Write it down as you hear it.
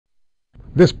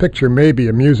This picture may be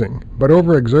amusing, but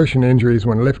overexertion injuries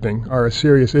when lifting are a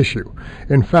serious issue.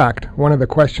 In fact, one of the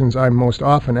questions I'm most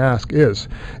often asked is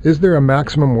there a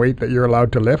maximum weight that you're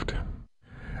allowed to lift?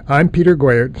 I'm Peter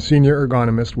Goyert, Senior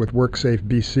Ergonomist with WorkSafe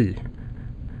BC.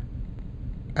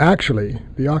 Actually,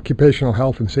 the Occupational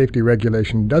Health and Safety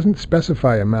Regulation doesn't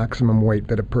specify a maximum weight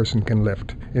that a person can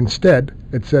lift. Instead,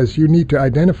 it says you need to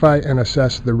identify and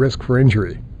assess the risk for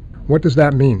injury. What does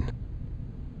that mean?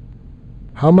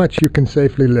 How much you can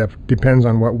safely lift depends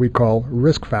on what we call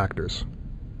risk factors.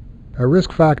 A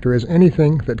risk factor is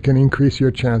anything that can increase your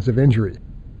chance of injury.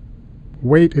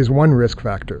 Weight is one risk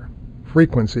factor.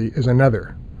 Frequency is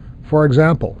another. For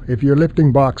example, if you're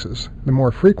lifting boxes, the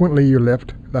more frequently you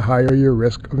lift, the higher your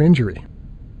risk of injury.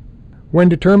 When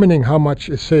determining how much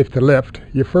is safe to lift,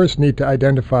 you first need to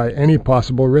identify any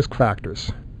possible risk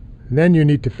factors. Then you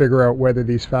need to figure out whether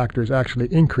these factors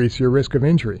actually increase your risk of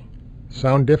injury.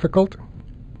 Sound difficult?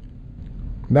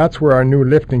 That's where our new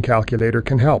lifting calculator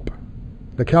can help.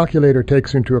 The calculator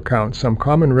takes into account some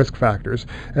common risk factors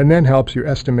and then helps you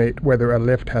estimate whether a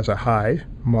lift has a high,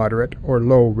 moderate, or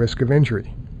low risk of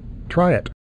injury. Try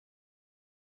it.